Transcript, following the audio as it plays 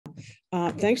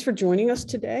Thanks for joining us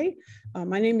today.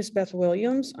 My name is Beth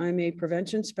Williams. I'm a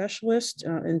prevention specialist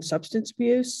in substance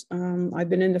abuse. I've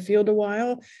been in the field a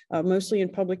while, mostly in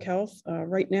public health.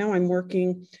 Right now, I'm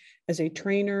working as a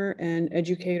trainer and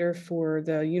educator for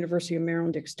the University of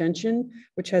Maryland Extension,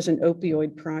 which has an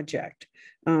opioid project.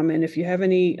 And if you have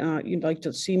any, you'd like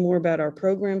to see more about our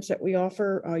programs that we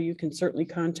offer, you can certainly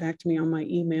contact me on my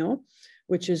email,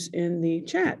 which is in the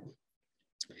chat.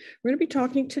 We're going to be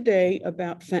talking today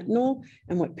about fentanyl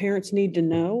and what parents need to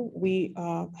know. We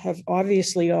have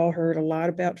obviously all heard a lot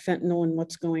about fentanyl and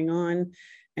what's going on,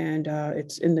 and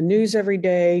it's in the news every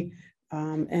day.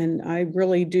 And I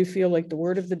really do feel like the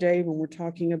word of the day when we're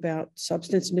talking about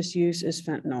substance misuse is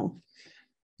fentanyl.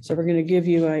 So we're going to give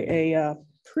you a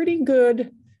pretty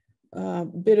good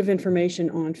bit of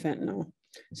information on fentanyl.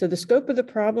 So the scope of the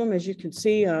problem, as you can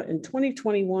see, in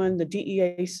 2021, the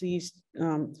DEA seized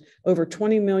over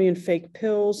 20 million fake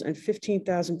pills and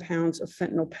 15,000 pounds of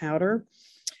fentanyl powder.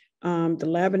 The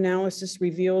lab analysis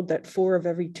revealed that 4 of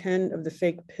every 10 of the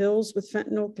fake pills with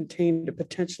fentanyl contained a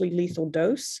potentially lethal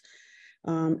dose.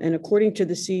 And according to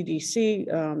the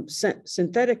CDC,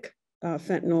 synthetic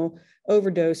fentanyl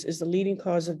overdose is the leading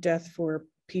cause of death for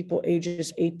people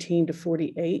ages 18 to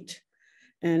 48.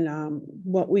 And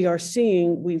what we are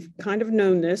seeing, we've kind of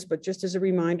known this, but just as a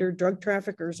reminder, drug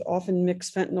traffickers often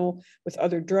mix fentanyl with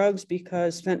other drugs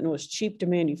because fentanyl is cheap to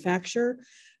manufacture.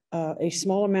 A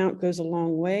small amount goes a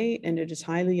long way and it is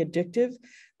highly addictive.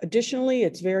 Additionally,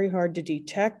 it's very hard to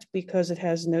detect because it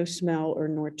has no smell or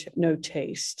no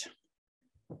taste.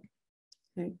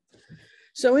 Okay.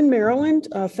 So in Maryland,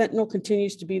 fentanyl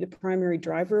continues to be the primary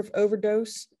driver of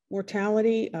overdose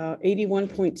mortality.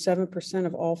 81.7%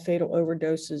 of all fatal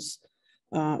overdoses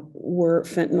were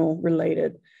fentanyl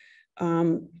related.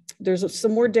 There's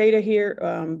some more data here.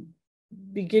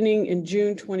 Beginning in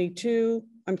June 22,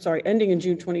 ending in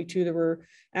June 22, there were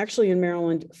actually in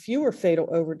Maryland fewer fatal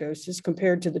overdoses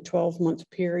compared to the 12-month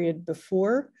period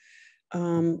before.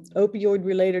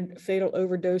 Opioid-related fatal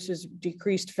overdoses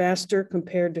decreased faster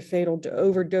compared to fatal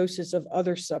overdoses of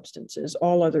other substances,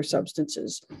 all other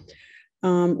substances.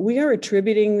 We are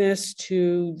attributing this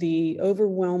to the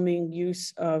overwhelming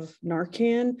use of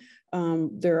Narcan.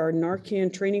 There are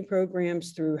Narcan training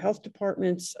programs through health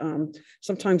departments.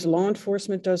 Sometimes law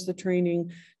enforcement does the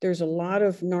training. There's a lot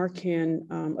of Narcan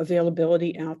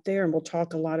availability out there, and we'll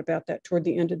talk a lot about that toward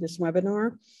the end of this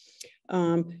webinar.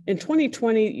 In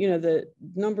 2020, the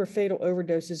number of fatal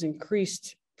overdoses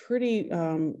increased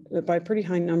by pretty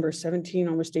high numbers, 17,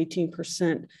 almost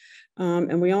 18%.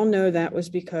 And we all know that was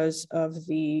because of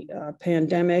the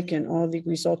pandemic and all the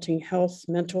resulting health,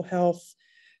 mental health,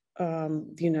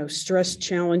 stress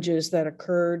challenges that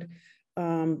occurred.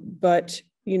 But,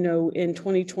 in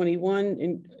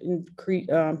 2021,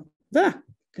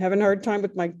 having a hard time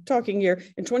with my talking here,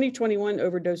 in 2021,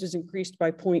 overdoses increased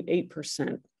by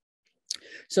 0.8%.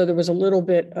 So there was a little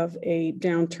bit of a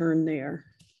downturn there.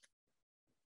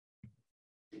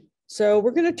 So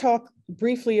we're going to talk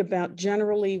briefly about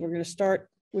generally, we're going to start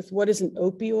with what is an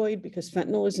opioid, because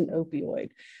fentanyl is an opioid.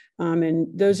 And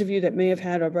those of you that may have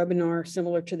had a webinar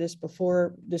similar to this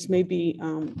before, this may be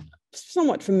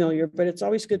somewhat familiar, but it's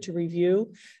always good to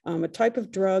review. A type of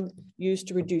drug used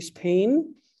to reduce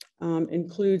pain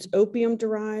includes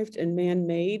opium-derived and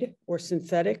man-made or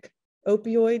synthetic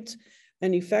opioids,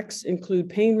 and effects include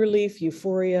pain relief,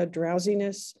 euphoria,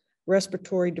 drowsiness,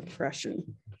 respiratory depression.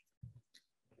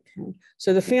 Okay.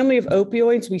 So the family of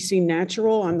opioids, we see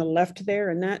natural on the left there,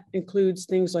 and that includes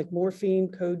things like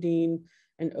morphine, codeine,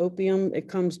 and opium. It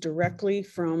comes directly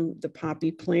from the poppy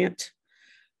plant.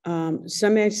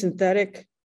 Semi-synthetic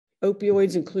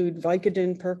opioids include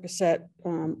Vicodin, Percocet,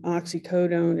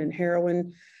 oxycodone, and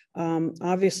heroin.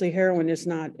 Obviously, heroin is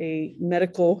not a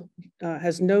medical,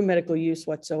 has no medical use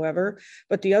whatsoever,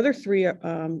 but the other three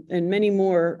and many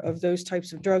more of those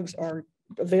types of drugs are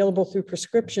available through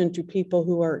prescription to people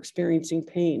who are experiencing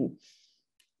pain.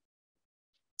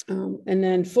 And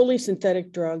then fully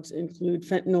synthetic drugs include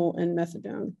fentanyl and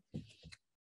methadone.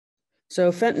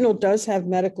 So fentanyl does have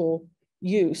medical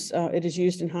use. It is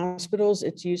used in hospitals.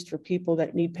 It's used for people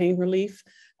that need pain relief.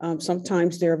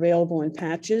 Sometimes they're available in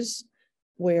patches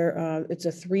where it's a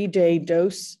 3-day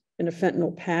dose in a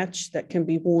fentanyl patch that can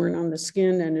be worn on the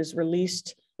skin and is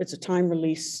released. It's a time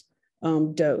release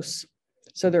dose.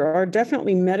 So there are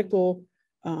definitely medical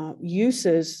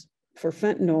uses for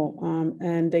fentanyl,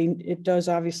 and it does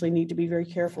obviously need to be very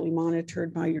carefully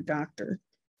monitored by your doctor.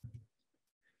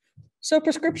 So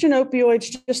prescription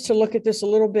opioids, just to look at this a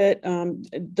little bit,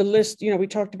 the list, we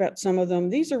talked about some of them.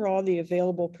 These are all the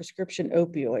available prescription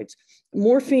opioids.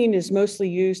 Morphine is mostly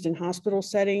used in hospital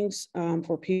settings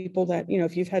for people that,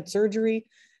 if you've had surgery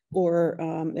or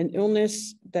an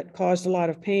illness that caused a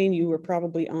lot of pain, you were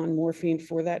probably on morphine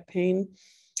for that pain.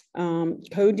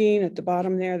 Codeine at the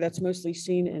bottom there, that's mostly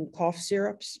seen in cough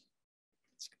syrups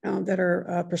that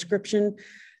are prescription.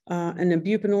 And then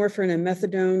buprenorphine and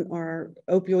methadone are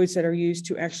opioids that are used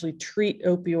to actually treat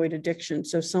opioid addiction.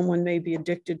 So someone may be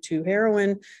addicted to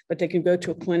heroin, but they can go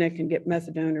to a clinic and get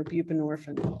methadone or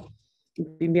buprenorphine,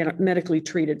 be medically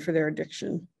treated for their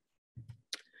addiction.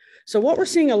 So what we're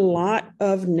seeing a lot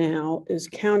of now is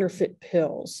counterfeit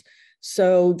pills.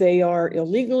 So they are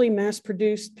illegally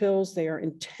mass-produced pills. They are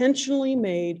intentionally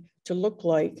made to look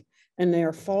like, and they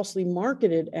are falsely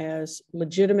marketed as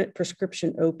legitimate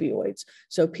prescription opioids.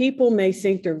 So people may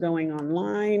think they're going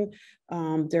online,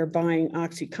 they're buying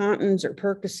OxyContins or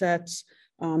Percocets,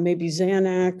 maybe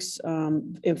Xanax,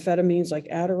 amphetamines like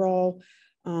Adderall.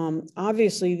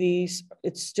 Obviously,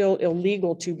 it's still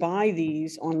illegal to buy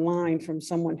these online from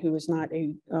someone who is not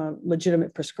a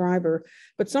legitimate prescriber.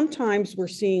 But sometimes we're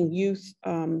seeing youth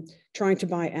trying to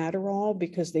buy Adderall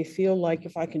because they feel like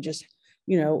if I can just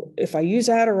if I use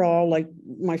Adderall like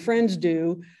my friends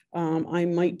do, I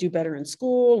might do better in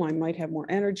school, I might have more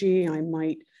energy, I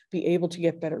might be able to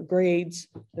get better grades,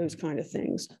 those kind of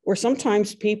things. Or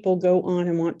sometimes people go on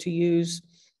and want to use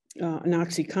an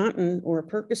OxyContin or a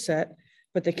Percocet,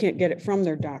 but they can't get it from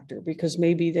their doctor because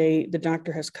maybe the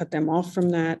doctor has cut them off from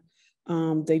that.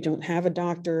 They don't have a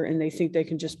doctor and they think they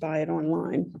can just buy it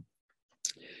online.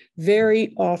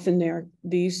 Very often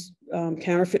these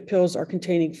counterfeit pills are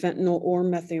containing fentanyl or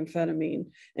methamphetamine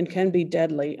and can be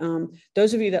deadly.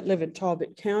 Those of you that live in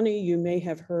Talbot County, you may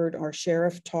have heard our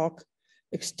sheriff talk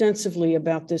extensively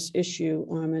about this issue.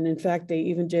 And in fact, they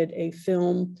even did a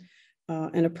film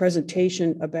and a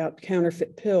presentation about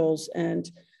counterfeit pills and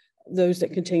those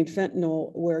that contain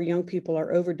fentanyl, where young people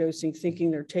are overdosing,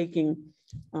 thinking they're taking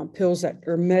pills that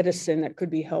are medicine that could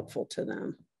be helpful to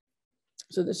them.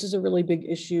 So this is a really big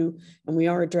issue, and we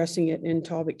are addressing it in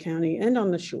Talbot County and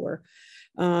on the shore.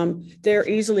 They're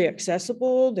easily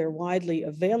accessible, they're widely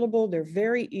available, they're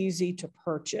very easy to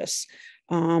purchase.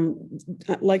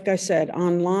 Like I said,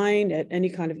 online at any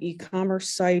kind of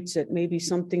e-commerce sites, it may be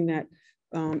something that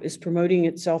is promoting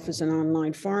itself as an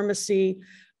online pharmacy.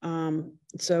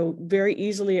 So very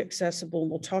easily accessible.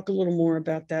 We'll talk a little more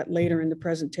about that later in the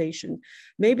presentation.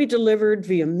 Maybe delivered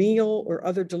via meal or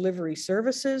other delivery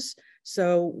services.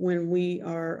 So when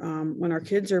when our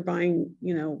kids are buying,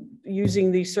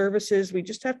 using these services, we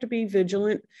just have to be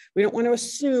vigilant. We don't want to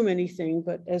assume anything,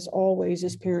 but as always,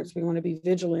 as parents, we want to be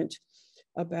vigilant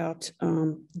about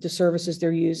the services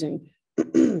they're using.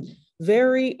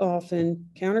 Very often,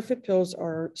 counterfeit pills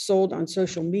are sold on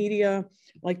social media,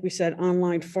 like we said,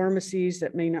 online pharmacies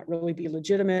that may not really be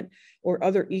legitimate, or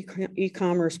other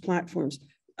e-commerce platforms.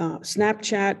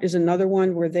 Snapchat is another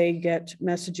one where they get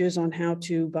messages on how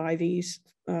to buy these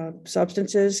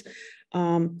substances.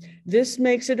 This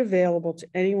makes it available to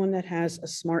anyone that has a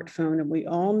smartphone. And we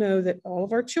all know that all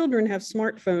of our children have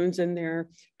smartphones and they're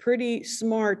pretty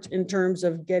smart in terms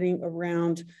of getting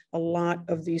around a lot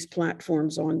of these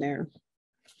platforms on there.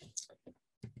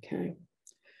 Okay.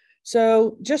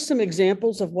 So just some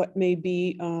examples of what may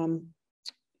be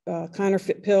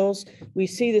counterfeit pills. We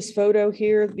see this photo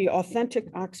here. The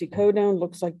authentic oxycodone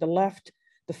looks like the left.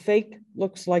 The fake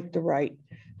looks like the right.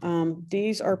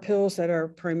 These are pills that are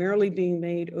primarily being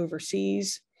made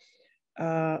overseas.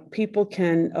 People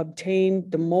can obtain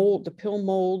the pill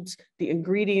molds. The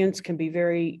ingredients can be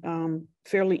very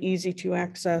fairly easy to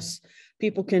access.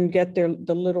 People can get the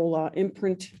little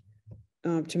imprint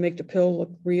to make the pill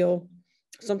look real.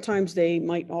 Sometimes they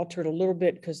might alter it a little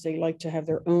bit because they like to have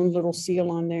their own little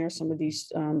seal on there. Some of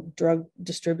these drug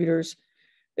distributors,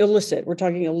 illicit, we're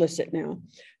talking illicit now.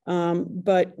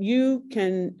 But you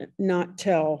can not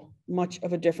tell much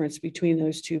of a difference between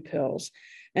those two pills.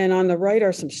 And on the right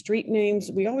are some street names.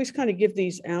 We always kind of give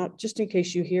these out just in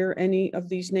case you hear any of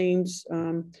these names.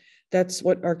 That's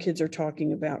what our kids are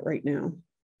talking about right now.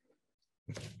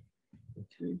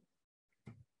 Okay.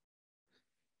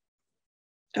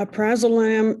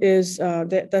 Prazolam is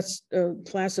that's a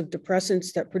class of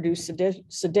depressants that produce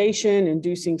sedation,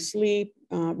 inducing sleep,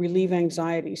 relieve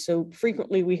anxiety. So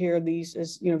frequently we hear these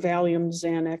as Valium,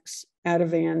 Xanax,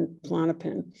 Ativan,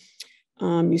 Klonopin.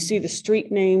 You see the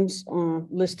street names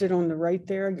listed on the right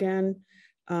there again.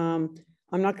 I'm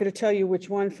not going to tell you which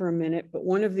one for a minute, but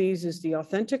one of these is the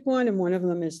authentic one and one of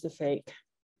them is the fake.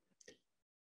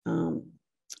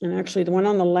 And actually the one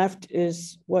on the left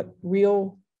is what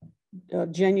real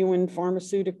genuine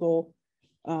pharmaceutical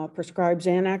prescribed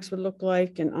Xanax would look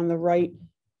like. And on the right,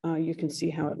 you can see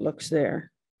how it looks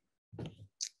there.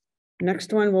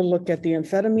 Next one, we'll look at the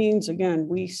amphetamines. Again,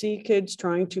 we see kids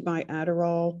trying to buy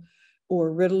Adderall or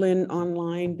Ritalin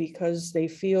online because they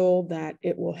feel that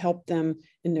it will help them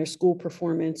in their school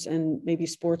performance and maybe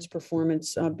sports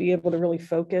performance, be able to really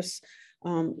focus.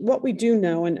 What we do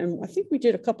know, and I think we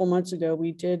did a couple months ago,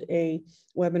 we did a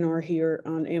webinar here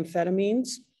on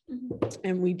amphetamines.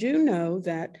 And we do know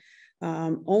that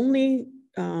only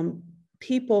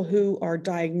people who are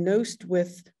diagnosed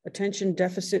with attention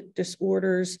deficit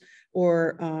disorders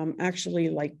or actually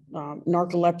like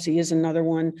narcolepsy is another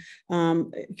one,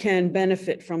 can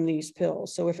benefit from these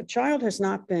pills. So if a child has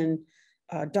not been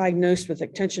diagnosed with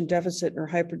attention deficit or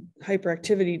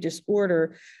hyperactivity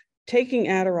disorder, taking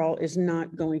Adderall is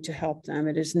not going to help them.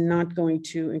 It is not going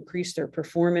to increase their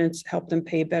performance, help them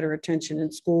pay better attention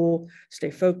in school,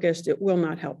 stay focused. It will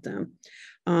not help them.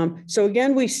 So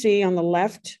again, we see on the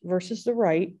left versus the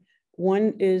right,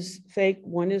 one is fake,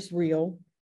 one is real.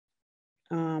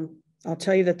 I'll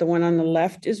tell you that the one on the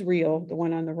left is real, the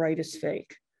one on the right is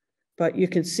fake. But you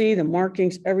can see the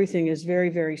markings, everything is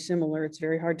very, very similar. It's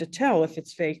very hard to tell if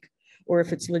it's fake or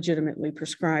if it's legitimately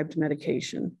prescribed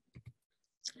medication.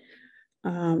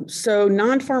 So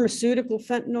non-pharmaceutical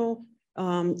fentanyl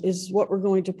is what we're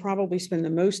going to probably spend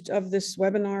the most of this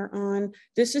webinar on.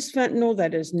 This is fentanyl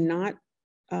that is not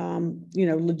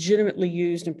legitimately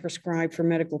used and prescribed for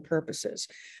medical purposes.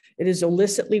 It is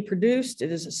illicitly produced.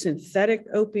 It is a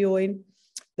synthetic opioid.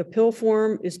 The pill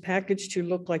form is packaged to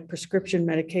look like prescription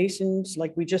medications,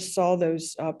 like we just saw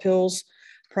those pills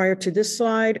prior to this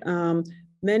slide.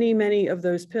 Many of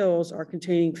those pills are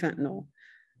containing fentanyl.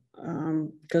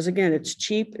 Because again, it's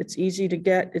cheap, it's easy to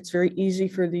get, it's very easy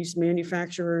for these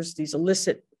manufacturers, these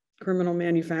illicit criminal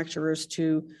manufacturers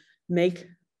to make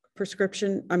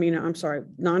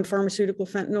non-pharmaceutical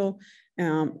fentanyl.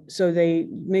 So they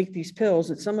make these pills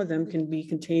and some of them can be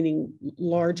containing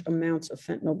large amounts of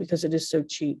fentanyl because it is so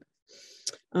cheap.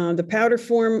 The powder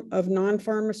form of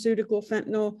non-pharmaceutical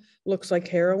fentanyl looks like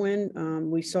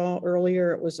heroin. We saw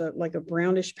earlier it was like a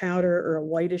brownish powder or a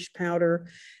whitish powder,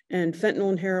 and fentanyl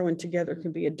and heroin together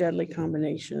can be a deadly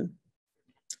combination.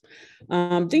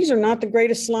 These are not the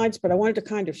greatest slides, but I wanted to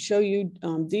kind of show you,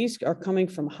 these are coming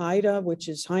from HIDA, which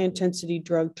is high intensity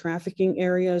drug trafficking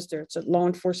areas. There's law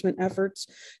enforcement efforts.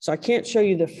 So I can't show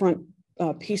you the front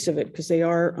piece of it because they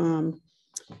are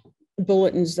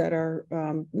bulletins that are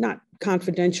not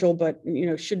confidential, but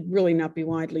should really not be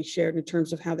widely shared in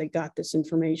terms of how they got this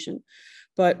information.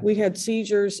 But we had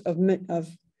seizures of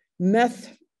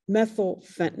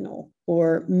methylfentanyl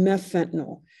or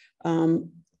methfentanyl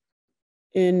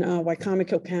in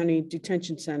Wycomico County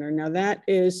Detention Center. Now that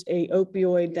is a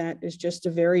opioid that is just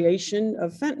a variation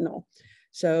of fentanyl.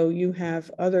 So you have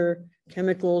other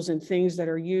chemicals and things that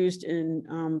are used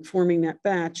in forming that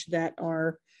batch that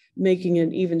are making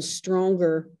an even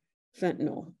stronger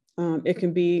fentanyl. It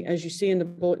can be, as you see in the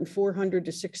bulletin, 400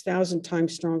 to 6,000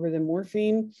 times stronger than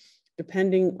morphine,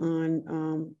 depending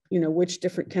on which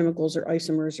different chemicals or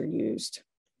isomers are used.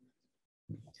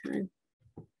 Okay.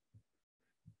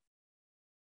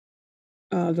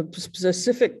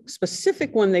 The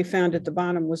specific one they found at the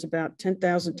bottom was about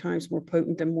 10,000 times more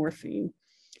potent than morphine.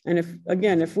 And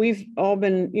if we've all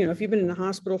been, if you've been in the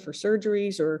hospital for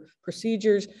surgeries or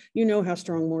procedures, you know how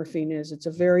strong morphine is. It's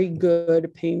a very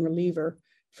good pain reliever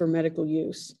for medical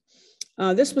use.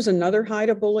 This was another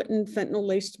HIDA bulletin,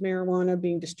 fentanyl-laced marijuana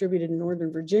being distributed in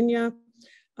Northern Virginia.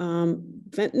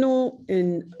 Fentanyl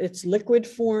in its liquid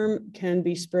form can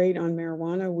be sprayed on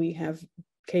marijuana. We have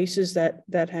cases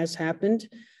that has happened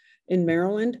in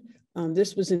Maryland.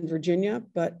 This was in Virginia,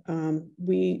 but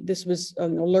this was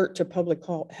an alert to public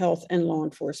health and law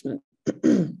enforcement.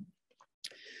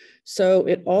 So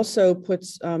it also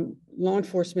puts law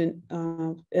enforcement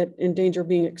in danger of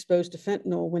being exposed to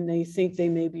fentanyl when they think they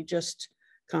may be just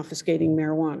confiscating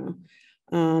marijuana.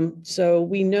 So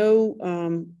we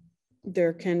know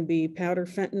there can be powder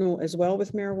fentanyl as well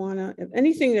with marijuana. If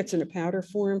anything that's in a powder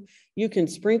form, you can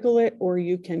sprinkle it or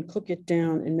you can cook it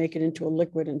down and make it into a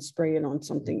liquid and spray it on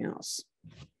something else.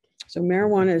 So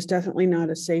marijuana is definitely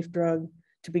not a safe drug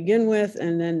to begin with.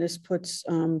 And then this puts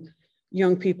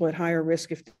young people at higher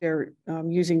risk if they're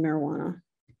using marijuana.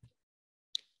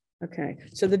 Okay,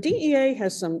 so the DEA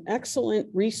has some excellent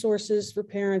resources for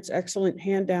parents, excellent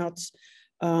handouts.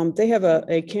 They have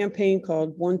a campaign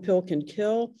called One Pill Can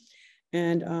Kill.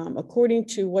 And according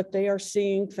to what they are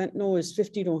seeing, fentanyl is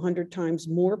 50 to 100 times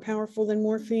more powerful than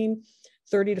morphine,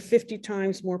 30 to 50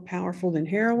 times more powerful than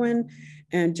heroin,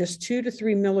 and just 2 to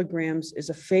 3 milligrams is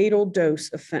a fatal dose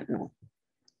of fentanyl.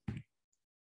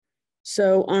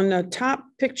 So on the top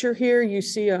picture here, you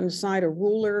see on the side a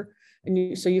ruler,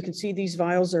 and so you can see these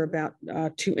vials are about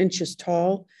 2 inches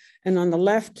tall. And on the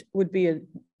left would be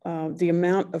the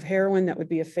amount of heroin that would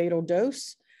be a fatal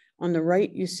dose. On the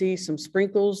right, you see some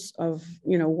sprinkles of,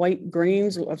 white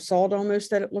grains of salt almost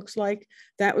that it looks like.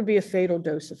 That would be a fatal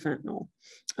dose of fentanyl.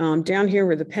 Down here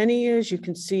where the penny is, you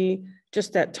can see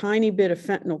just that tiny bit of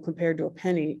fentanyl compared to a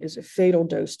penny is a fatal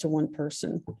dose to one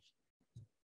person.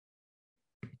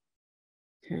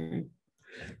 Okay.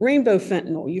 Rainbow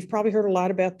fentanyl. You've probably heard a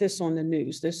lot about this on the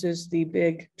news. This is the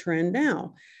big trend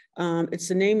now. It's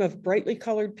the name of brightly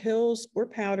colored pills or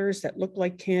powders that look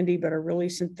like candy but are really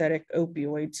synthetic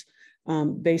opioids.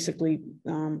 Basically,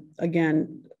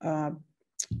 again,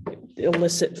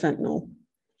 illicit fentanyl.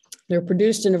 They're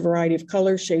produced in a variety of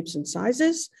colors, shapes, and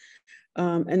sizes,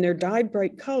 and they're dyed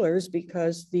bright colors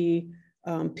because the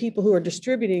people who are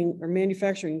distributing or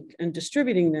manufacturing and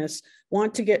distributing this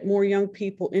want to get more young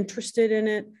people interested in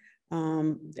it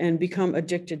and become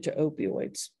addicted to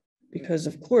opioids. Because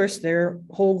of course, their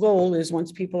whole goal is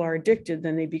once people are addicted,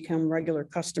 then they become regular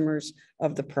customers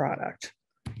of the product.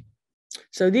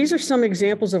 So these are some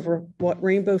examples of what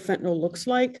rainbow fentanyl looks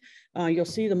like. You'll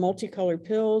see the multicolored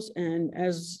pills, and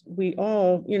as we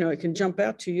all, it can jump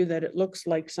out to you that it looks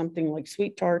like something like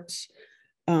Sweet Tarts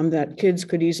that kids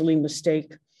could easily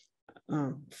mistake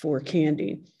for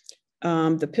candy.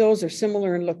 The pills are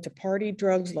similar in look to party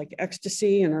drugs like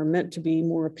ecstasy and are meant to be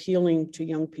more appealing to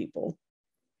young people.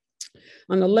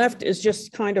 On the left is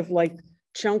just kind of like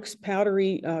chunks,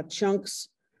 powdery chunks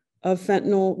of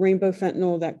fentanyl, rainbow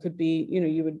fentanyl that could be,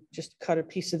 you would just cut a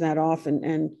piece of that off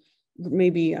and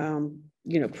maybe,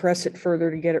 press it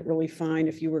further to get it really fine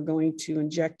if you were going to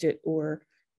inject it or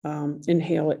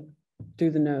inhale it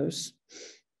through the nose.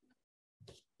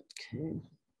 Okay.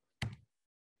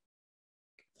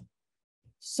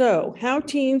 So how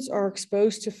teens are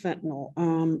exposed to fentanyl.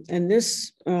 And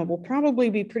this will probably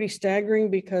be pretty staggering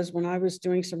because when I was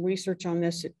doing some research on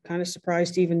this, it kind of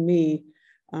surprised even me,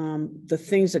 the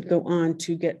things that go on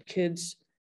to get kids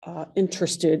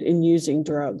interested in using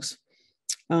drugs.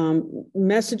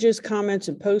 Messages, comments,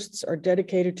 and posts are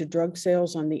dedicated to drug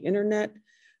sales on the internet.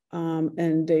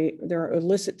 And there are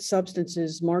illicit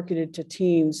substances marketed to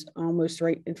teens almost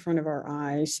right in front of our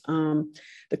eyes.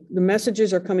 The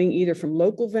messages are coming either from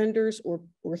local vendors or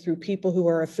through people who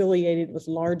are affiliated with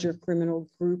larger criminal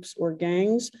groups or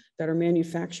gangs that are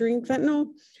manufacturing fentanyl.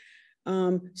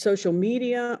 Social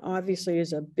media obviously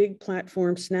is a big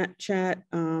platform. Snapchat,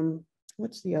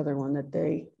 what's the other one that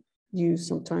they use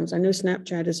sometimes? I know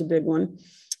Snapchat is a big one.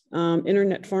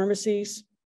 Internet pharmacies.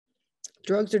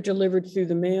 Drugs are delivered through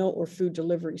the mail or food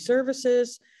delivery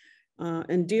services,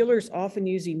 and dealers often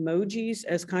use emojis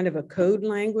as kind of a code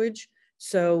language.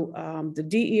 So the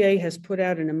DEA has put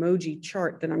out an emoji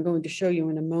chart that I'm going to show you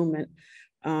in a moment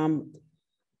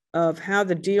of how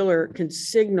the dealer can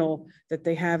signal that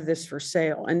they have this for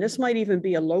sale. And this might even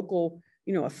be a local,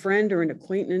 a friend or an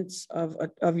acquaintance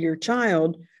of your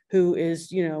child who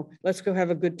is, let's go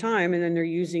have a good time. And then they're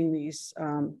using these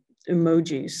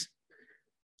emojis.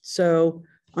 So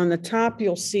on the top,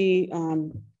 you'll see,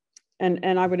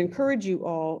 and I would encourage you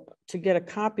all to get a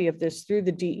copy of this through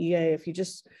the DEA. If you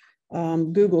just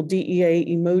Google DEA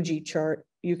emoji chart,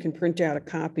 you can print out a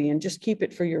copy and just keep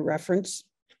it for your reference.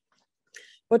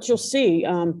 But you'll see,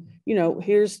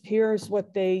 here's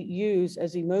what they use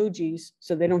as emojis,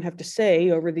 so they don't have to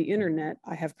say over the internet,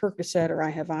 I have Percocet or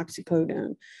I have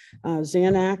Oxycodone,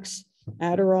 Xanax,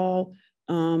 Adderall.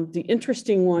 The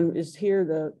interesting one is here,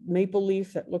 the maple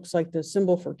leaf that looks like the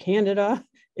symbol for Canada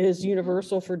is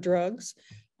universal for drugs.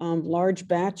 Large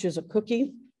batch is a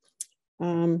cookie.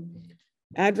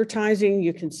 Advertising,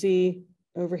 you can see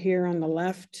over here on the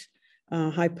left,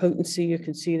 high potency, you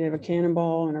can see they have a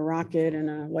cannonball and a rocket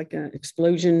and like an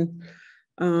explosion.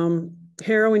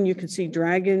 Heroin, you can see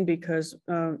dragon because,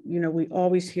 we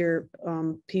always hear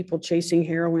people chasing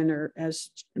heroin or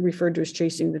as referred to as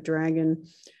chasing the dragon.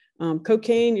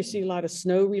 Cocaine, you see a lot of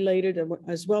snow related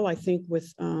as well, I think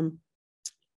with, where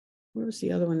was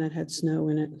the other one that had snow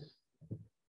in it? I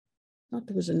thought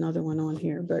there was another one on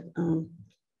here, but, I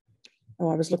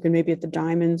was looking maybe at the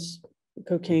diamonds,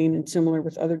 cocaine, and similar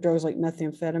with other drugs like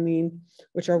methamphetamine,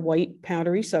 which are white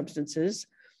powdery substances.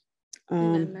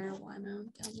 And then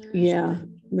marijuana down there. Yeah,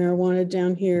 marijuana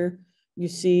down here. You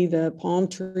see the palm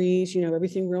trees,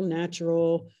 everything real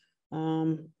natural.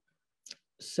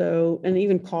 So, and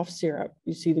even cough syrup,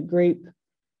 you see the grape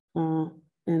and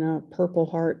a purple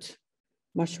heart,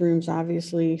 mushrooms,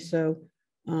 obviously. So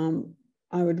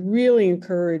I would really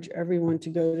encourage everyone to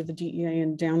go to the DEA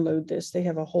and download this. They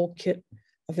have a whole kit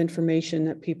of information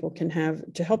that people can have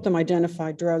to help them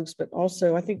identify drugs. But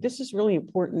also, I think this is really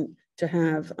important to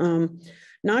have.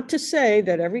 Not to say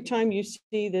that every time you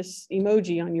see this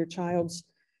emoji on your child's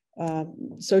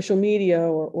social media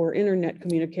or internet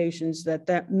communications,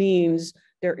 that means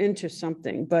they're into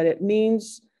something, but it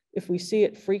means if we see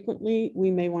it frequently,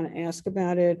 we may want to ask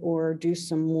about it or do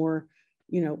some more,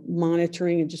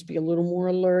 monitoring and just be a little more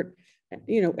alert.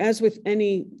 As with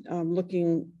any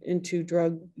looking into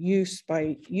drug use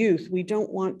by youth, we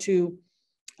don't want to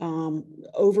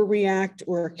overreact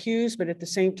or accuse, but at the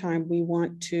same time, we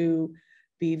want to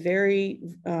be very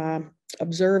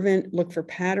observant, look for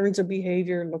patterns of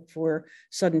behavior, look for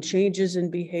sudden changes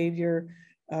in behavior,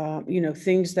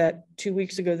 things that 2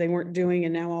 weeks ago they weren't doing,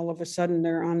 and now all of a sudden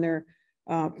they're on their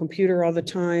computer all the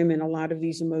time, and a lot of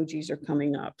these emojis are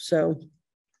coming up. So,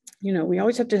 we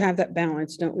always have to have that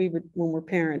balance, don't we, when we're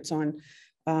parents, on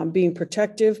being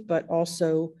protective, but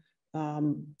also,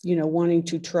 wanting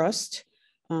to trust.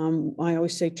 I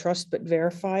always say trust, but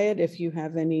verify it if you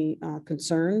have any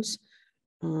concerns.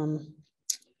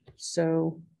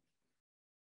 So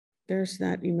there's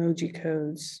that emoji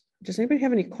codes. Does anybody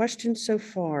have any questions so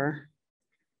far?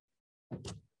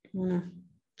 Want to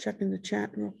check in the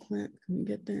chat real quick? Can we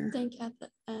get there? I think at the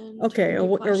end. Okay,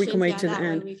 or we can wait to the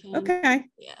end. Okay.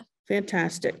 Yeah.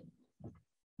 Fantastic.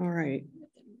 All right.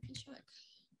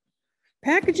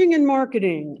 Packaging and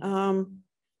marketing.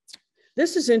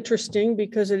 This is interesting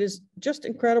because it is just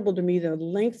incredible to me the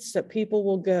lengths that people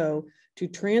will go to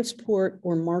transport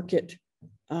or market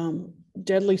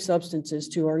deadly substances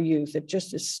to our youth. It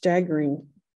just is staggering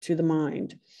to the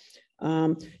mind.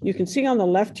 You can see on the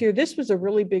left here, this was a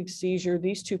really big seizure.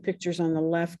 These two pictures on the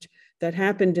left that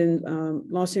happened in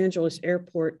Los Angeles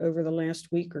airport over the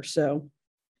last week or so.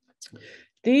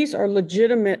 These are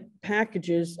legitimate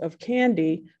packages of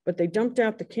candy, but they dumped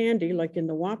out the candy like in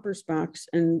the Whoppers box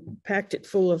and packed it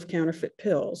full of counterfeit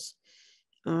pills.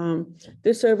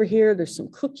 This over here, there's some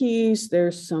cookies,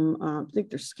 there's some, I think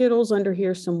there's Skittles under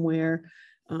here somewhere.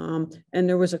 And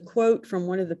there was a quote from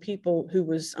one of the people who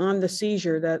was on the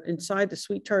seizure that inside the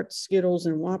Sweet Tarts, Skittles,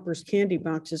 and Whoppers candy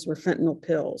boxes were fentanyl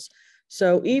pills.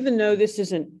 So even though this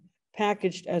isn't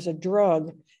packaged as a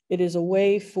drug, it is a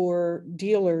way for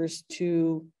dealers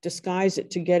to disguise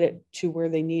it to get it to where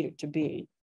they need it to be.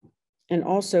 And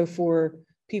also for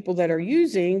people that are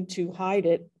using to hide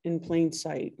it in plain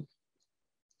sight.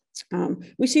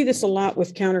 We see this a lot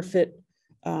with counterfeit,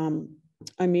 with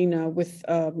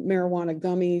marijuana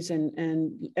gummies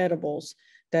and edibles,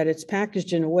 that it's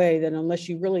packaged in a way that unless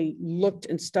you really looked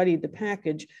and studied the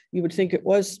package, you would think it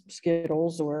was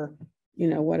Skittles or,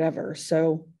 whatever.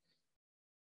 So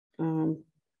on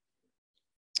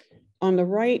the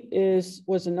right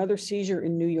was another seizure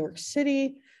in New York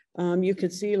City. You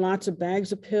can see lots of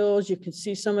bags of pills. You can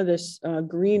see some of this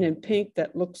green and pink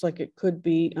that looks like it could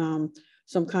be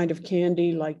some kind of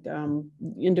candy, like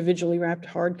individually wrapped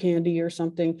hard candy or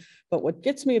something. But what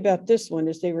gets me about this one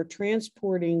is they were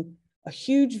transporting a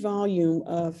huge volume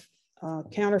of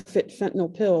counterfeit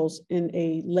fentanyl pills in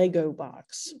a Lego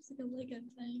box. Looks like a Lego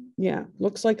thing. Yeah,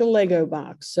 looks like a Lego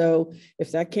box. So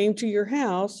if that came to your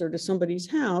house or to somebody's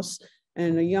house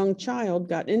and a young child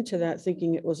got into that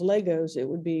thinking it was Legos, it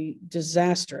would be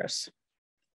disastrous.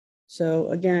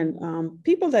 So again,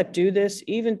 people that do this,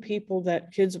 even people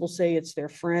that kids will say it's their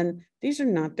friend, these are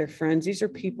not their friends. These are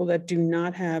people that do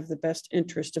not have the best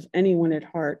interest of anyone at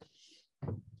heart.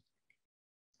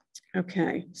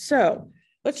 Okay, so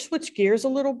let's switch gears a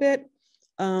little bit.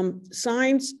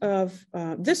 Signs of,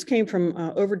 this came from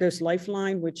Overdose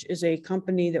Lifeline, which is a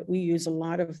company that we use a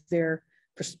lot of their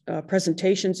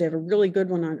presentations. They have a really good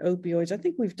one on opioids. I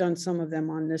think we've done some of them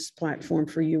on this platform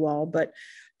for you all, but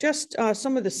just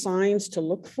some of the signs to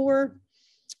look for.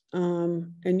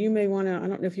 And you may want to, I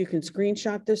don't know if you can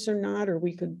screenshot this or not, or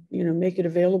we could, make it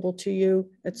available to you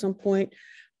at some point,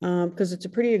 because it's a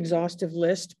pretty exhaustive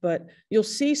list, but you'll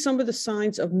see some of the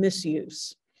signs of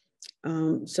misuse.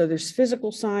 So there's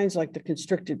physical signs like the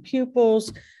constricted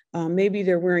pupils. Maybe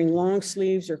they're wearing long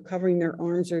sleeves or covering their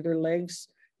arms or their legs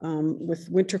with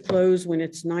winter clothes when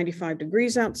it's 95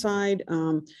 degrees outside.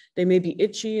 They may be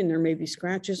itchy and there may be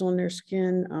scratches on their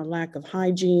skin, lack of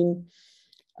hygiene.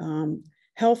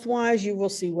 Health-wise, you will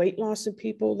see weight loss in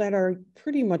people that are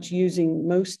pretty much using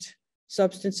most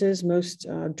substances, most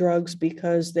drugs,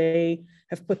 because they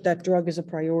have put that drug as a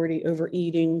priority over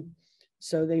eating.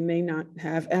 So they may not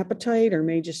have appetite or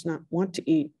may just not want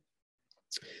to eat.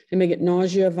 They may get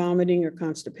nausea, vomiting, or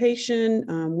constipation.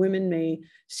 Women may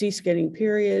cease getting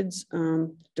periods,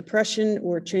 depression,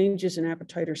 or changes in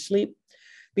appetite or sleep.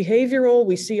 Behavioral,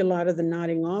 we see a lot of the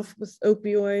nodding off with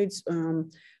opioids.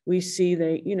 We see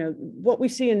what we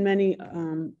see in many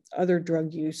other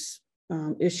drug use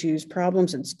issues,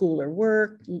 problems in school or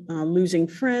work, losing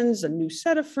friends, a new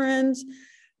set of friends,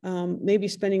 maybe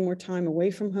spending more time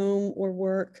away from home or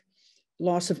work,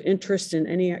 loss of interest in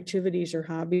any activities or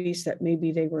hobbies that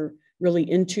maybe they were really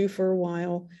into for a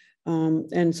while,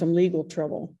 and some legal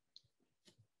trouble.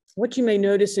 What you may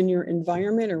notice in your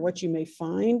environment or what you may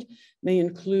find may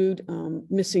include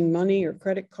missing money or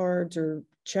credit cards or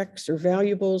checks or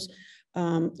valuables.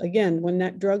 Again, when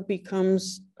that drug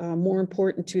becomes more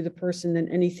important to the person than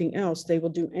anything else, they will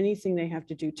do anything they have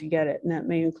to do to get it. And that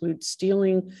may include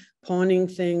stealing, pawning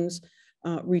things,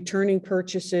 returning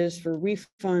purchases for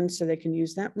refunds so they can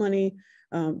use that money,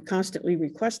 constantly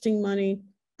requesting money,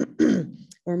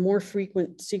 or more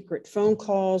frequent secret phone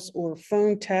calls or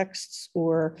phone texts,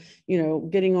 or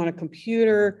getting on a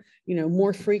computer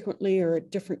more frequently or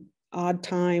at different odd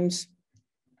times.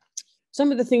 Some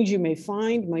of the things you may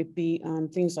find might be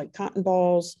things like cotton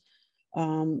balls,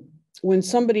 when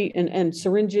somebody, and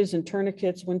syringes and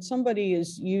tourniquets. When somebody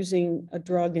is using a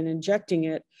drug and injecting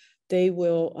it, they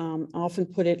will often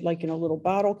put it like in a little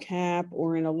bottle cap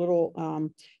or in a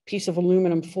little piece of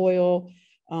aluminum foil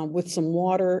with some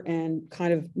water and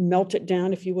kind of melt it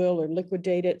down, if you will, or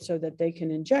liquidate it so that they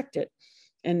can inject it.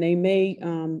 And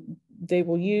they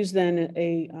will use then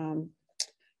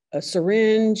a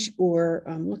syringe, or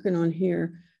I'm looking on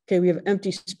here. Okay, we have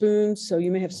empty spoons. So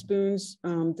you may have spoons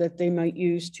that they might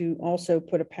use to also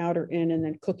put a powder in and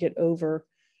then cook it over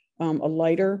a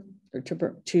lighter or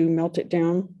to melt it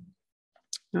down.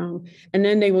 And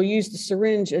then they will use the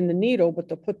syringe and the needle, but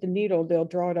they'll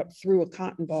draw it up through a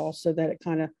cotton ball so that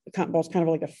the cotton ball is kind of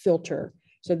like a filter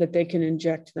so that they can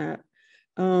inject that.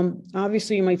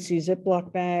 Obviously, you might see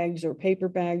Ziploc bags or paper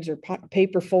bags or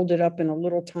paper folded up in a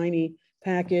little tiny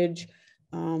package.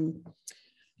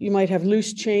 You might have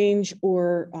loose change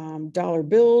or dollar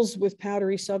bills with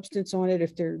powdery substance on it.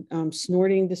 If they're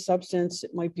snorting the substance,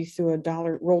 it might be through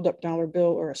a rolled up dollar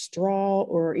bill or a straw,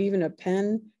 or even a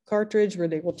pen cartridge where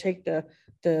they will take the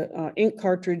ink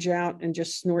cartridge out and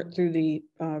just snort through the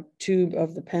tube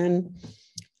of the pen.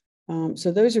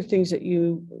 So those are things that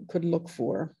you could look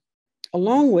for.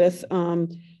 Along with,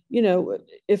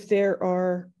 if there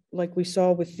are, like we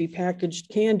saw with the packaged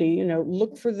candy,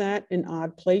 look for that in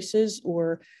odd places,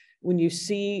 or when you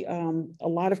see a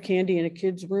lot of candy in a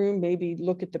kid's room, maybe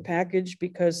look at the package,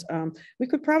 because we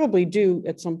could probably do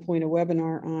at some point a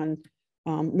webinar on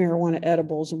marijuana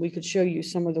edibles, and we could show you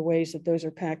some of the ways that those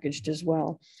are packaged as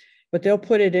well. But they'll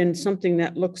put it in something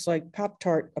that looks like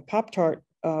a Pop-Tart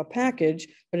package,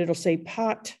 but it'll say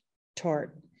pot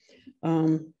tart.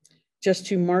 Just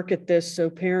to market this so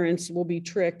parents will be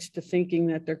tricked to thinking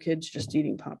that their kid's just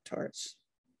eating Pop-Tarts.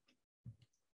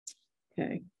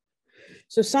 Okay.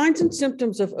 So signs and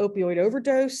symptoms of opioid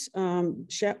overdose: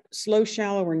 slow,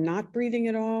 shallow, or not breathing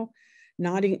at all,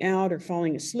 nodding out or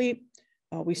falling asleep.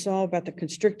 We saw about the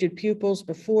constricted pupils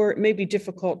before. It may be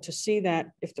difficult to see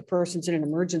that if the person's in an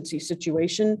emergency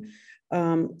situation.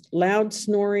 Loud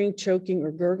snoring, choking,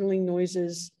 or gurgling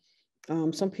noises.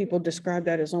 Some people describe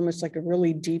that as almost like a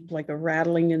really deep, like a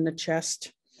rattling in the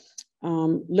chest.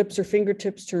 Lips or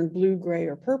fingertips turn blue, gray,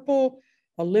 or purple.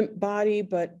 A limp body,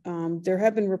 but there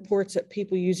have been reports that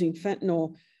people using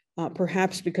fentanyl,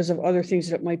 perhaps because of other things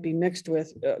that it might be mixed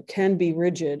with, can be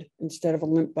rigid instead of a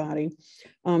limp body.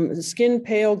 The skin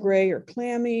pale, gray, or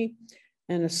clammy,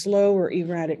 and a slow or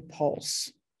erratic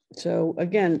pulse. So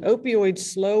again, opioids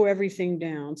slow everything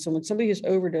down. So when somebody has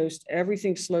overdosed,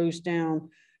 everything slows down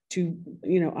to,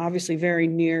 obviously very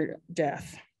near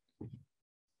death.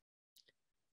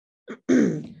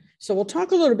 So we'll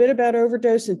talk a little bit about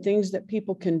overdose and things that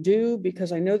people can do,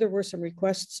 because I know there were some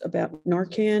requests about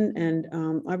Narcan,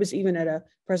 and I was even at a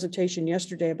presentation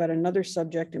yesterday about another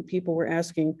subject, and people were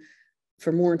asking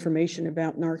for more information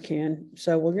about Narcan.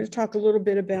 So we're going to talk a little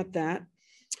bit about that.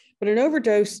 But an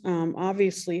overdose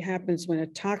obviously happens when a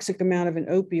toxic amount of an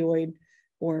opioid,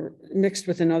 or mixed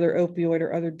with another opioid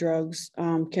or other drugs,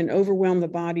 can overwhelm the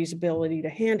body's ability to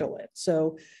handle it.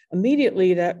 So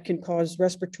immediately that can cause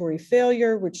respiratory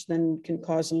failure, which then can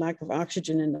cause a lack of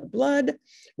oxygen in the blood,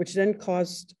 which then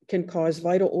can cause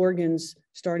vital organs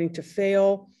starting to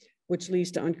fail, which leads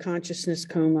to unconsciousness,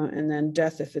 coma, and then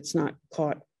death if it's not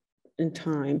caught in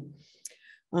time.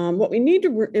 What we need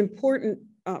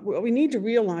to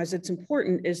realize that's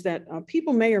important is that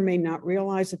people may or may not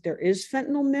realize that there is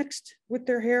fentanyl mixed with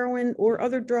their heroin or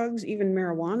other drugs, even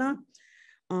marijuana.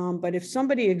 But if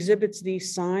somebody exhibits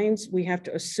these signs, we have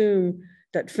to assume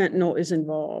that fentanyl is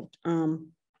involved.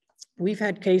 We've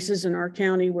had cases in our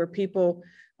county where people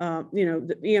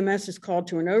the EMS is called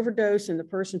to an overdose and the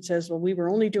person says, well, we were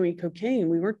only doing cocaine.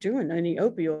 We weren't doing any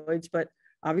opioids, but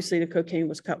obviously the cocaine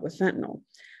was cut with fentanyl.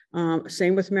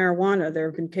 Same with marijuana. There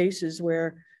have been cases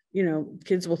where,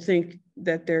 kids will think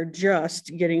that they're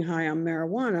just getting high on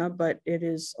marijuana, but it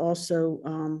is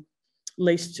also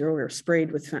laced or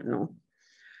sprayed with fentanyl.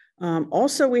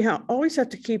 Also, we always have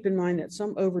to keep in mind that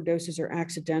some overdoses are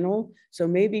accidental. So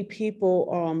maybe people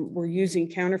were using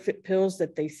counterfeit pills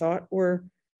that they thought were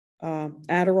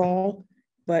Adderall,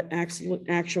 but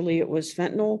actually it was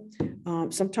fentanyl.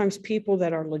 Sometimes people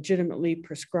that are legitimately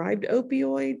prescribed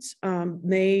opioids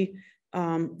may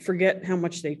forget how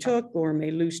much they took or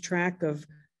may lose track of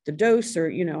the dose, or,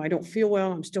 I don't feel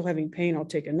well, I'm still having pain, I'll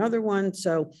take another one.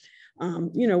 So,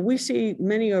 we see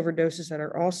many overdoses that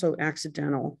are also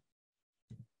accidental.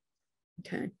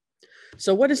 Okay.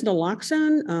 So what is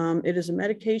naloxone? It is a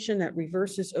medication that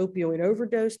reverses opioid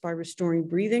overdose by restoring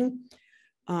breathing.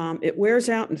 It wears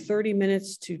out in 30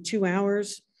 minutes to 2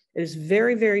 hours. It is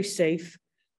very, very safe.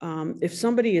 If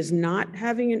somebody is not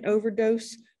having an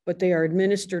overdose, but they are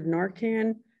administered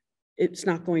Narcan, it's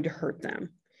not going to hurt them.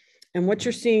 And what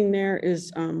you're seeing there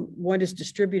is what is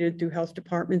distributed through health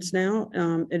departments now.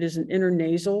 It is an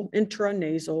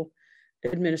intranasal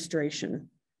administration.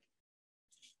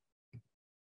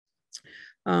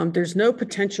 There's no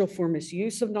potential for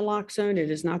misuse of naloxone. It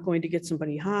is not going to get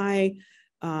somebody high.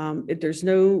 There's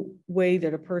no way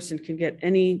that a person can get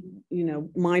any,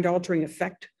 mind-altering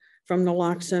effect from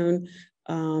naloxone.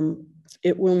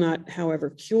 It will not,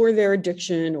 however, cure their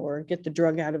addiction or get the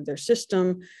drug out of their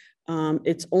system.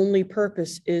 Its only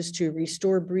purpose is to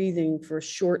restore breathing for a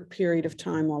short period of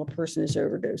time while a person is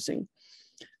overdosing.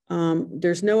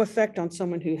 There's no effect on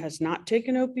someone who has not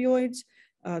taken opioids.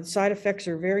 Side effects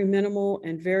are very minimal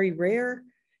and very rare.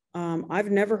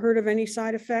 I've never heard of any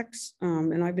side effects,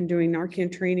 and I've been doing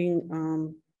Narcan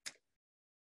training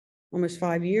almost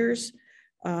 5 years.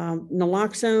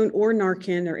 Naloxone or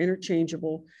Narcan, they're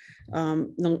interchangeable.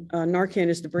 Narcan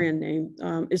is the brand name,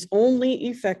 is only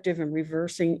effective in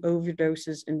reversing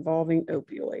overdoses involving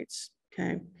opioids.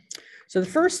 Okay. So the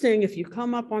first thing, if you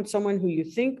come up on someone who you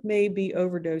think may be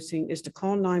overdosing, is to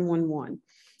call 911.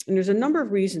 And there's a number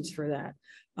of reasons for that.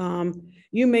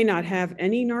 You may not have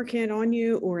any Narcan on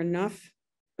you or enough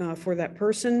for that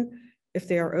person. If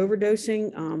they are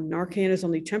overdosing, Narcan is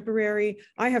only temporary.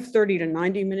 I have 30 to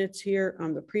 90 minutes here.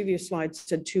 The previous slide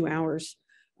said 2 hours.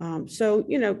 So,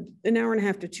 an hour and a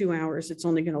half to 2 hours, it's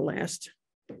only going to last.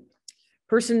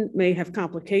 Person may have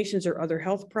complications or other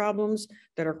health problems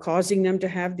that are causing them to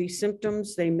have these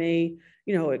symptoms. They may,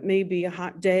 it may be a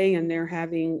hot day and they're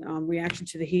having reaction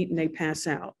to the heat and they pass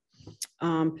out.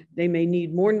 They may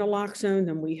need more naloxone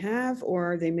than we have,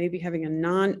 or they may be having a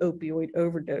non-opioid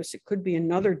overdose. It could be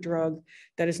another drug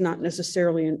that is not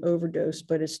necessarily an overdose,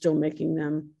 but is still making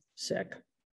them sick.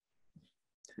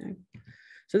 Okay.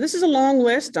 So this is a long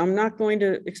list. I'm not going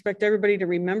to expect everybody to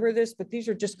remember this, but these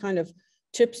are just kind of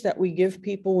tips that we give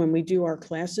people when we do our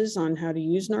classes on how to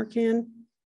use Narcan.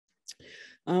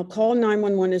 Call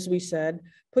 911, as we said.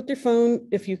 Put your phone,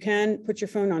 if you can, put your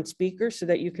phone on speaker so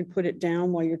that you can put it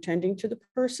down while you're tending to the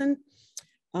person.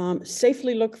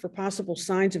 Safely look for possible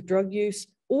signs of drug use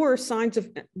or signs of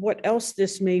what else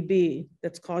this may be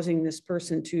that's causing this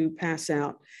person to pass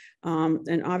out.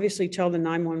 And obviously tell the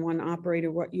 911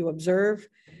 operator what you observe.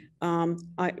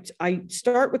 I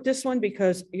start with this one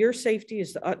because your safety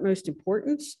is the utmost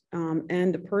importance,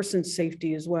 and the person's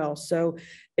safety as well. So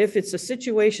if it's a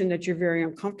situation that you're very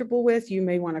uncomfortable with, you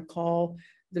may want to call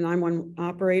the 911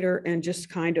 operator and just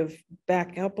kind of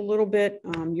back up a little bit.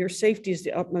 Your safety is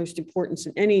the utmost importance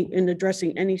in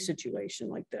addressing any situation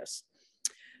like this.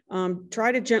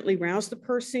 Try to gently rouse the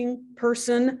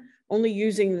person, only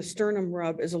using the sternum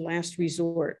rub as a last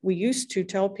resort. We used to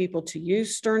tell people to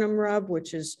use sternum rub,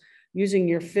 which is using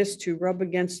your fist to rub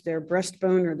against their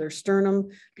breastbone or their sternum,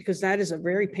 because that is a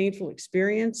very painful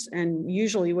experience and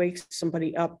usually wakes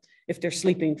somebody up if they're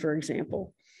sleeping, for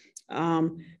example.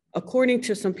 According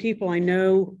to some people I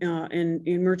know in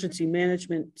emergency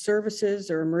management services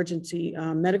or emergency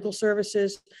medical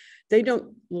services, they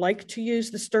don't like to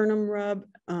use the sternum rub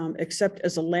except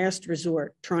as a last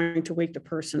resort, trying to wake the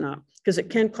person up, because it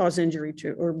can cause injury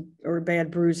to or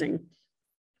bad bruising.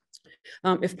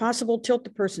 If possible, tilt the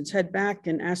person's head back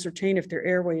and ascertain if their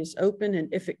airway is open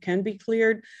and if it can be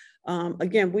cleared.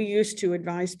 Again, we used to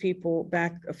advise people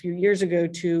back a few years ago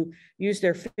to use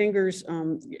their fingers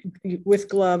with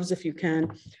gloves, if you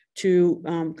can, to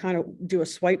kind of do a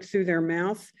swipe through their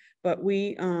mouth. But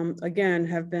we,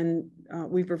 again,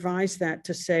 we've revised that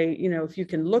to say, if you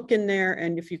can look in there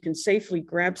and if you can safely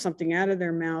grab something out of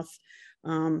their mouth,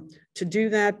 to do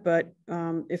that. But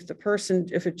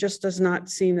if it just does not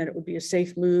seem that it would be a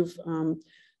safe move,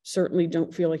 certainly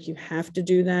don't feel like you have to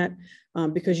do that,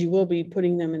 because you will be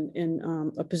putting them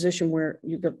in a position where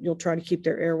you'll try to keep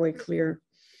their airway clear.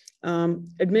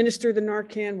 Administer the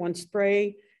Narcan, 1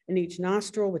 spray in each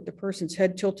nostril with the person's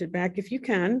head tilted back if you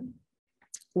can.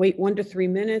 Wait 1 to 3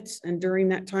 minutes, and during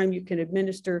that time you can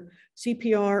administer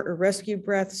CPR or rescue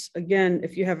breaths. Again,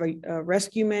 if you have a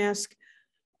rescue mask,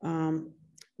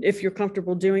 if you're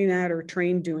comfortable doing that or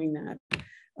trained doing that.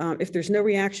 If there's no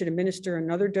reaction, administer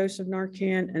another dose of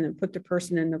Narcan and then put the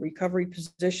person in the recovery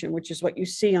position, which is what you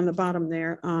see on the bottom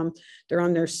there. They're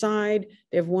on their side.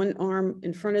 They have 1 arm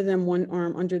in front of them, 1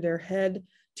 arm under their head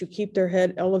to keep their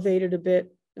head elevated a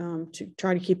bit, to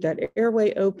try to keep that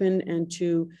airway open, and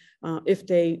to, if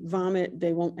they vomit,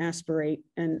 they won't aspirate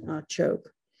and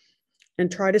choke.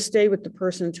 And try to stay with the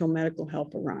person until medical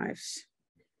help arrives.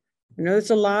 I know it's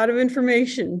a lot of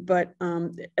information, but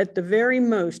at the very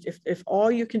most, if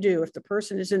all you can do, if the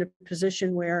person is in a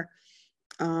position where,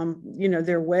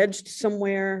 they're wedged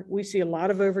somewhere, we see a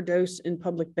lot of overdose in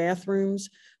public bathrooms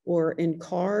or in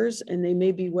cars, and they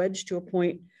may be wedged to a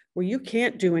point where you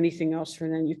can't do anything else for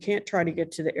them. You can't try to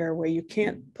get to the airway. You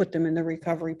can't put them in the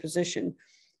recovery position.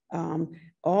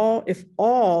 If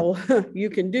all you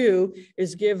can do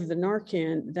is give the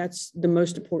Narcan, that's the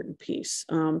most important piece.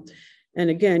 And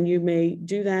again, you may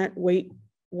do that, wait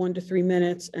 1 to 3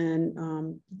 minutes,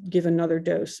 and give another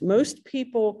dose. Most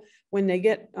people, when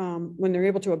they're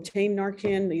able to obtain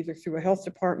Narcan, either through a health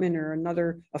department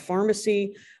or a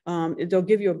pharmacy, they'll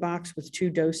give you a box with 2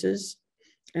 doses.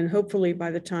 And hopefully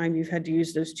by the time you've had to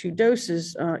use those 2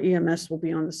 doses, EMS will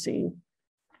be on the scene.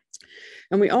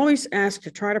 And we always ask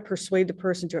to try to persuade the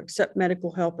person to accept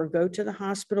medical help or go to the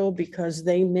hospital, because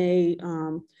they may,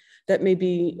 that may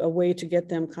be a way to get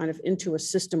them kind of into a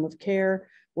system of care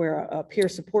where a peer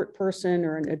support person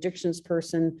or an addictions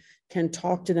person can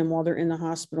talk to them while they're in the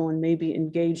hospital and maybe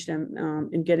engage them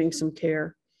in getting some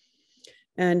care.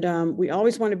 And we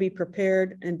always want to be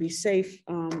prepared and be safe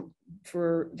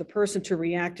for the person to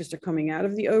react as they're coming out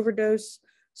of the overdose.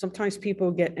 Sometimes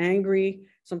people get angry,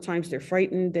 sometimes they're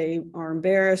frightened, they are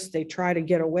embarrassed, they try to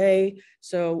get away.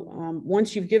 So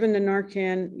once you've given the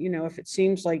Narcan, if it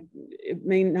seems like it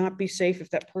may not be safe, if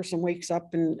that person wakes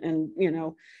up and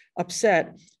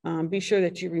upset, be sure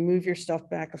that you remove your stuff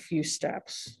back a few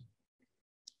steps.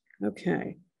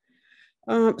 Okay.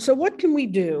 So what can we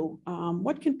do?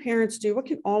 What can parents do? What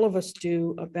can all of us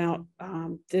do about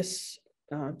this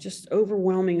just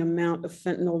overwhelming amount of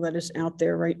fentanyl that is out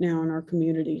there right now in our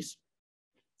communities?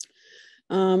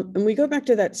 And we go back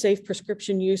to that safe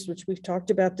prescription use, which we've talked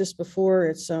about this before.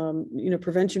 It's,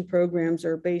 prevention programs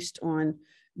are based on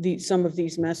some of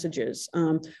these messages.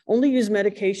 Only use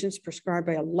medications prescribed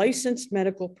by a licensed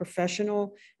medical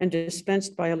professional and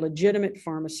dispensed by a legitimate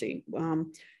pharmacy.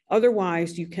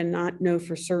 Otherwise, you cannot know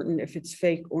for certain if it's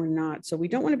fake or not. So we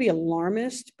don't want to be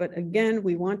alarmist, but again,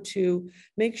 we want to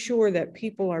make sure that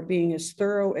people are being as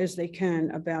thorough as they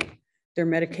can about their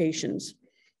medications.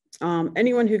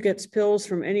 Anyone who gets pills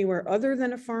from anywhere other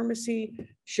than a pharmacy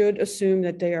should assume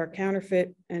that they are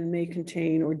counterfeit and may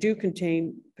contain or do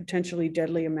contain potentially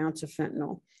deadly amounts of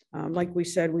fentanyl. Like we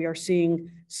said, we are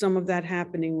seeing some of that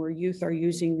happening where youth are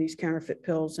using these counterfeit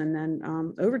pills and then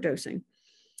overdosing.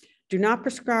 Do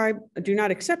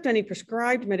not accept any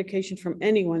prescribed medication from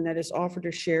anyone that is offered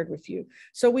or shared with you.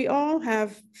 So we all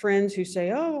have friends who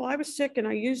say, oh, well, I was sick and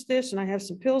I used this and I have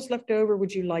some pills left over.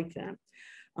 Would you like them?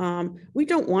 We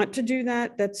don't want to do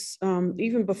that. That's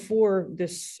even before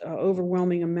this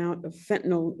overwhelming amount of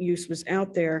fentanyl use was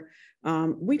out there.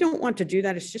 We don't want to do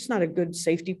that. It's just not a good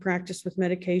safety practice with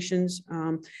medications.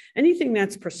 Anything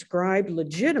that's prescribed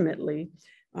legitimately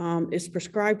is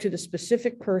prescribed to the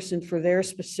specific person for their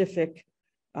specific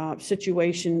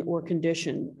situation or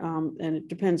condition. And it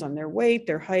depends on their weight,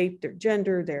 their height, their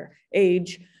gender, their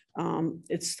age.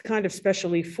 It's kind of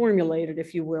specially formulated,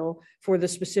 if you will, for the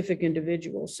specific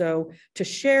individual. So to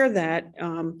share that,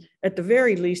 at the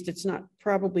very least, it's not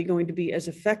probably going to be as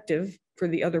effective for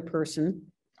the other person,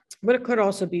 but it could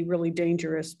also be really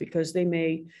dangerous because they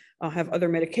may have other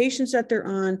medications that they're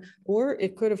on, or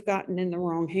it could have gotten in the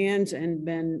wrong hands and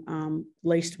been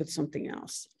laced with something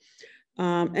else.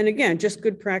 And again, just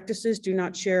good practices: do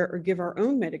not share or give our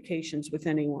own medications with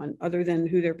anyone other than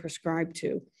who they're prescribed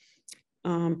to.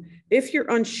 If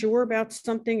you're unsure about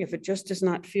something, if it just does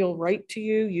not feel right to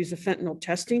you, use a fentanyl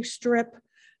testing strip.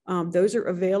 Those are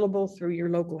available through your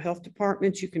local health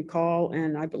departments. You can call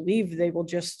and I believe they will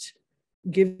just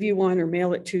give you one or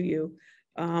mail it to you.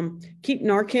 Keep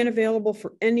Narcan available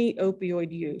for any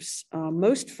opioid use.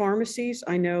 Most pharmacies,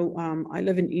 I know, I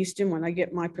live in Easton. When I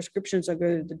get my prescriptions, I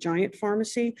go to the Giant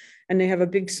Pharmacy, and they have a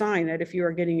big sign that if you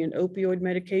are getting an opioid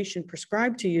medication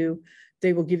prescribed to you,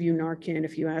 they will give you Narcan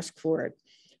if you ask for it.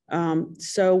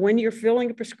 So when you're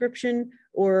filling a prescription,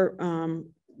 or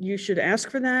you should ask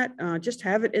for that, just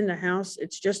have it in the house.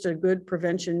 It's just a good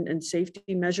prevention and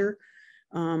safety measure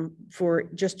for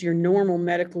just your normal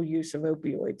medical use of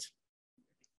opioids.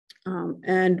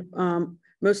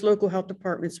 Most local health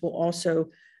departments will also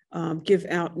give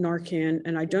out Narcan.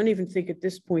 And I don't even think at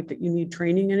this point that you need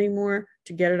training anymore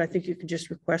to get it. I think you can just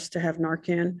request to have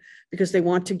Narcan because they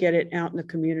want to get it out in the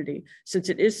community. Since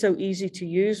it is so easy to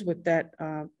use with that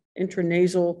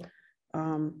intranasal,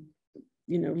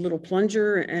 little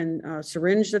plunger and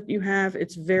syringe that you have,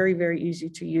 it's very, very easy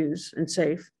to use and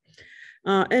safe.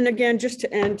 And again, just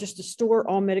to store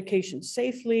all medications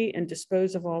safely and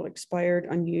dispose of all expired,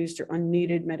 unused, or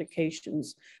unneeded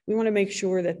medications. We want to make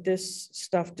sure that this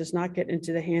stuff does not get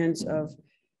into the hands of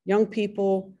young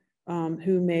people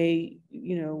who may,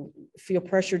 feel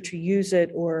pressure to use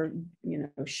it or,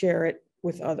 share it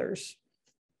with others.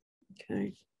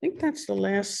 Okay, I think that's the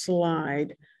last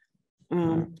slide.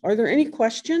 Are there any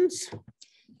questions?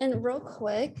 And real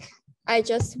quick, I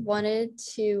just wanted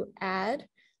to add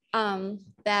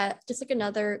that just like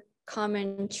another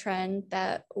common trend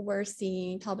that we're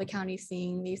seeing, Talbot County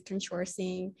seeing, the Eastern Shore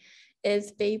seeing,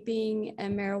 is vaping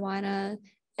and marijuana,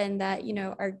 and that,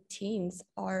 our teens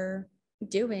are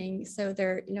doing. So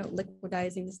they're,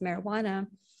 liquidizing this marijuana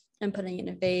and putting it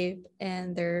in a vape,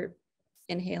 and they're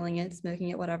inhaling it, smoking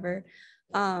it, whatever.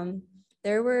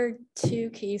 There were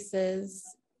 2 cases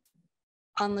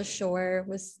on the shore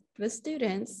with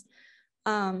students.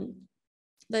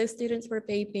 Those students were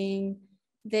vaping.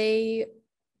 They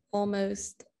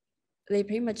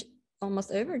pretty much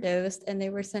almost overdosed, and they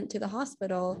were sent to the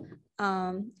hospital.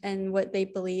 And what they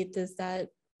believed is that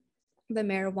the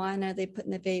marijuana they put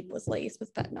in the vape was laced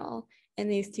with fentanyl, and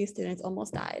these 2 students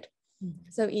almost died.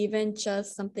 So even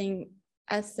just something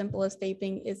as simple as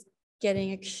vaping is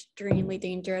getting extremely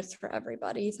dangerous for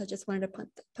everybody. So I just wanted to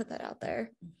put that out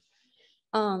there.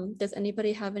 Does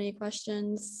anybody have any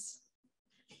questions?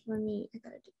 I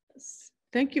gotta do this.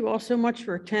 Thank you all so much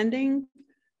for attending.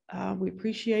 We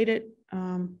appreciate it.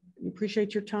 We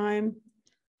appreciate your time.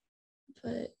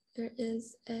 But there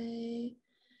is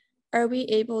are we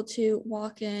able to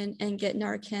walk in and get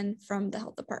Narcan from the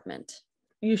health department?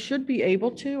 You should be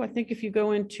able to. I think if you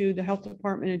go into the health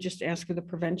department and just ask for the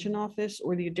prevention office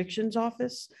or the addictions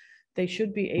office, they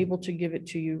should be able to give it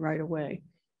to you right away.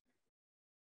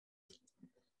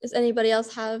 Does anybody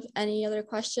else have any other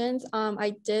questions?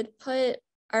 I did put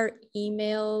our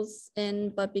emails in,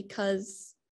 but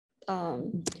because I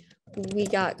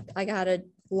got to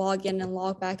log in and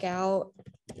log back out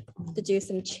to do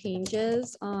some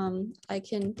changes, I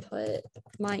can put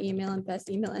my email and Beth's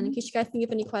email in case you guys can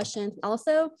give any questions.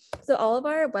 Also, so all of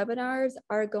our webinars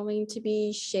are going to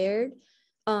be shared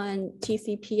on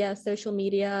TCPS social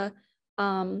media.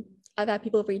 I've had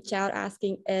people reach out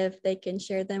asking if they can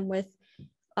share them with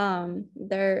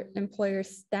their employer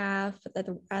staff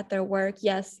at their work.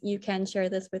 Yes, you can share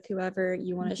this with whoever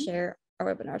you want to share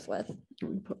our webinars with.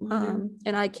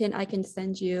 And I can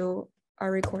send you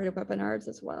our recorded webinars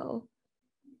as well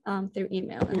through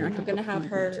email. And I'm going to have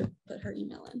her put her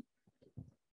email in.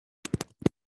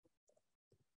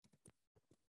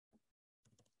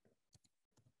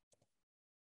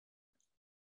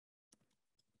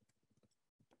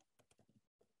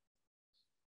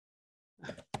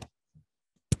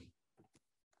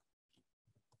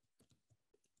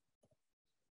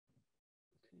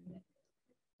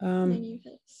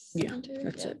 Yeah,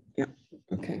 that's it. Yeah.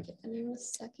 Okay. Give me a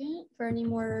second for any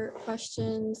more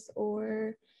questions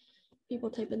or people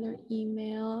type in their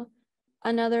email.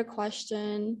 Another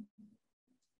question: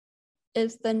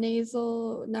 is the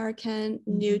nasal Narcan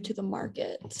new to the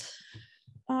market?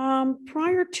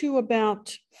 Prior to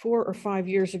about 4 or 5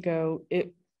 years ago,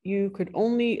 you could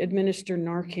only administer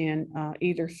Narcan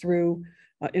either through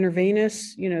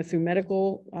intravenous, through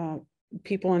medical.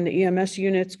 People on the EMS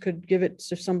units could give it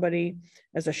to somebody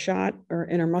as a shot or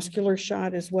intramuscular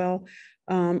shot as well.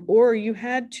 Or you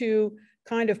had to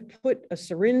kind of put a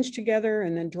syringe together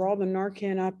and then draw the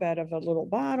Narcan up out of a little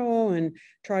bottle and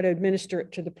try to administer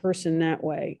it to the person that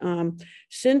way.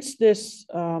 Since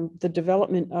the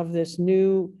development of this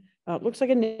new, looks like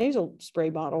a nasal spray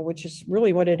bottle, which is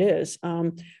really what it is,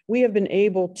 we have been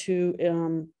able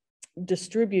to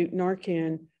distribute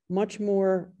Narcan much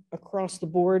more across the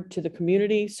board to the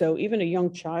community. So even a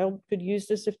young child could use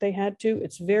this if they had to.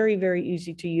 It's very, very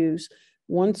easy to use.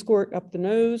 1 squirt up the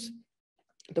nose,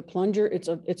 The plunger, it's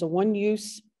a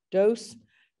one-use dose.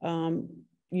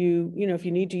 If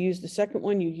you need to use the second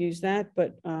one, you use that,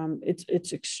 but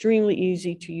it's extremely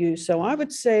easy to use. So I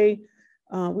would say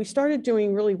we started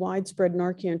doing really widespread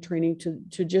Narcan training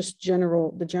to just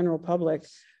the general public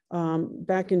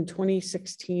back in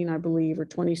 2016, I believe, or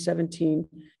 2017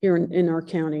 here in our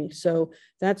county. So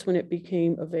that's when it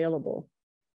became available.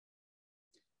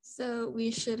 So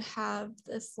we should have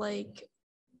this like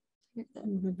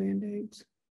the Band-Aids.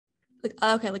 Like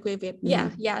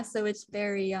yeah. So it's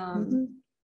very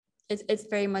it's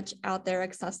very much out there,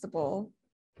 accessible.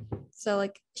 So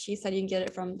like she said, you can get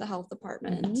it from the health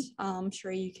department. I'm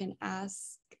sure you can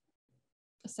ask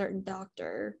a certain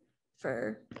doctor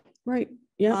for. Right.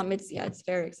 Yeah. It's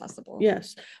very accessible.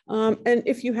 Yes. And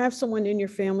if you have someone in your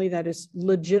family that is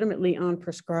legitimately on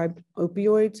prescribed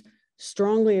opioids,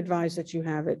 strongly advise that you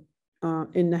have it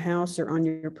in the house or on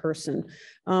your person.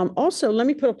 Also, let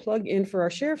me put a plug in for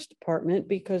our Sheriff's Department,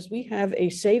 because we have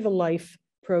a Save a Life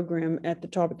program at the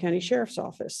Talbot County Sheriff's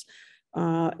Office.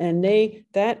 And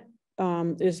that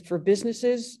is for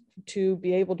businesses to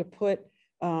be able to put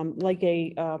like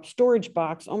a storage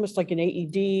box, almost like an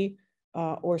AED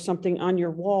or something on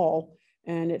your wall.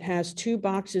 And it has 2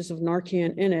 boxes of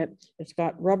Narcan in it. It's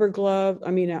got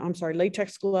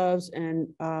latex gloves and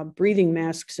breathing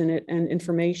masks in it and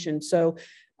information. So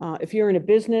if you're in a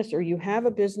business or you have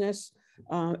a business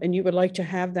and you would like to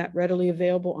have that readily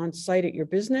available on site at your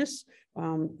business,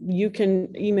 you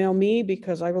can email me,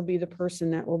 because I will be the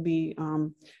person that will be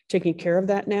taking care of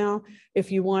that now.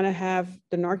 If you want to have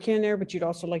the Narcan there, but you'd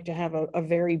also like to have a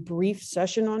very brief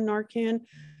session on Narcan,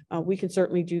 we can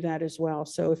certainly do that as well.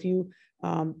 So if you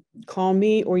call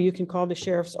me, or you can call the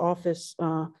Sheriff's Office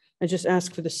and just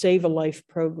ask for the Save a Life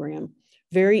program.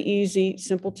 Very easy,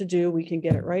 simple to do. We can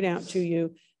get it right out to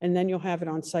you, and then you'll have it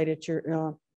on site at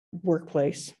your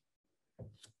workplace.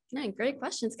 Yeah, great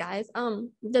questions, guys.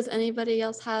 Does anybody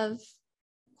else have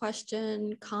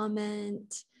question,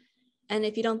 comment? And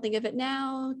if you don't think of it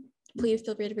now, please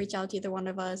feel free to reach out to either one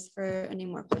of us for any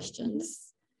more questions.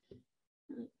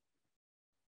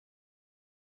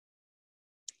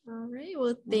 All right.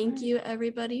 Well, thank you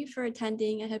everybody for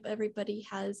attending. I hope everybody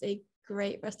has a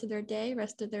great rest of their day,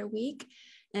 rest of their week,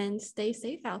 and stay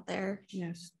safe out there.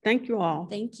 Yes. Thank you all.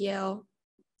 Thank you.